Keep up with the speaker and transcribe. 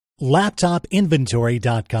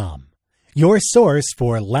LaptopInventory.com, your source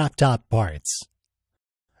for laptop parts.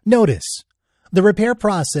 Notice, the repair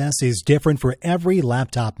process is different for every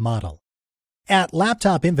laptop model. At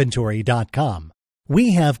LaptopInventory.com,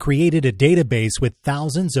 we have created a database with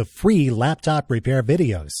thousands of free laptop repair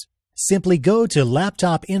videos. Simply go to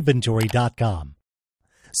LaptopInventory.com.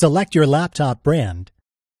 Select your laptop brand,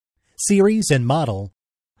 series and model,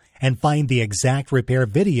 and find the exact repair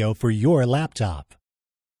video for your laptop.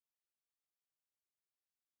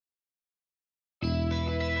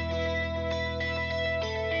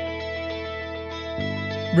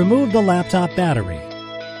 Remove the laptop battery.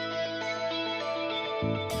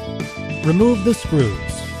 Remove the screws.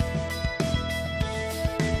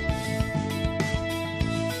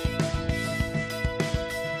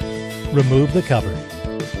 Remove the cover.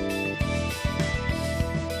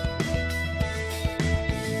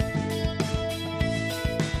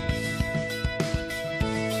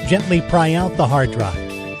 Gently pry out the hard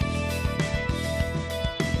drive.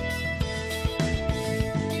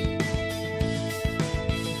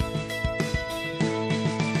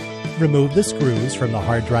 Remove the screws from the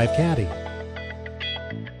hard drive caddy.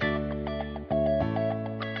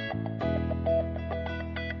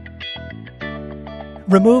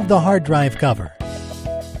 Remove the hard drive cover.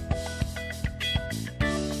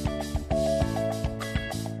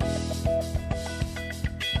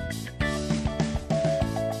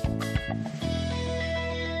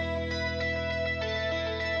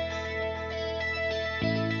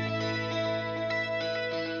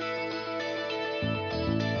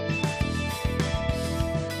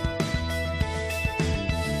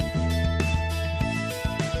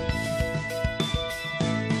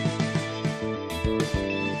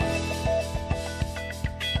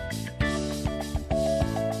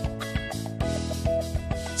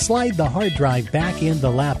 Slide the hard drive back in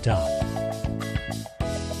the laptop.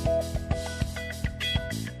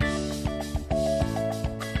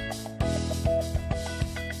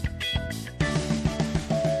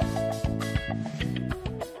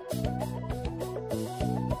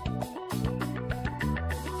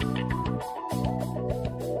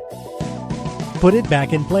 Put it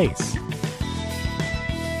back in place.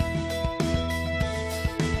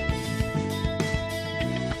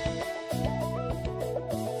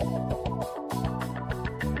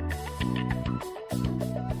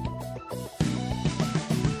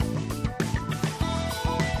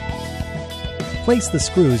 Place the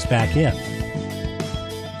screws back in.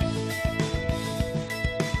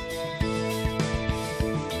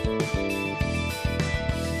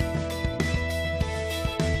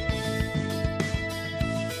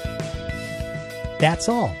 That's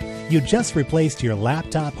all. You just replaced your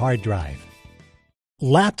laptop hard drive.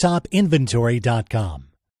 LaptopInventory.com,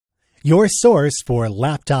 your source for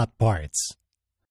laptop parts.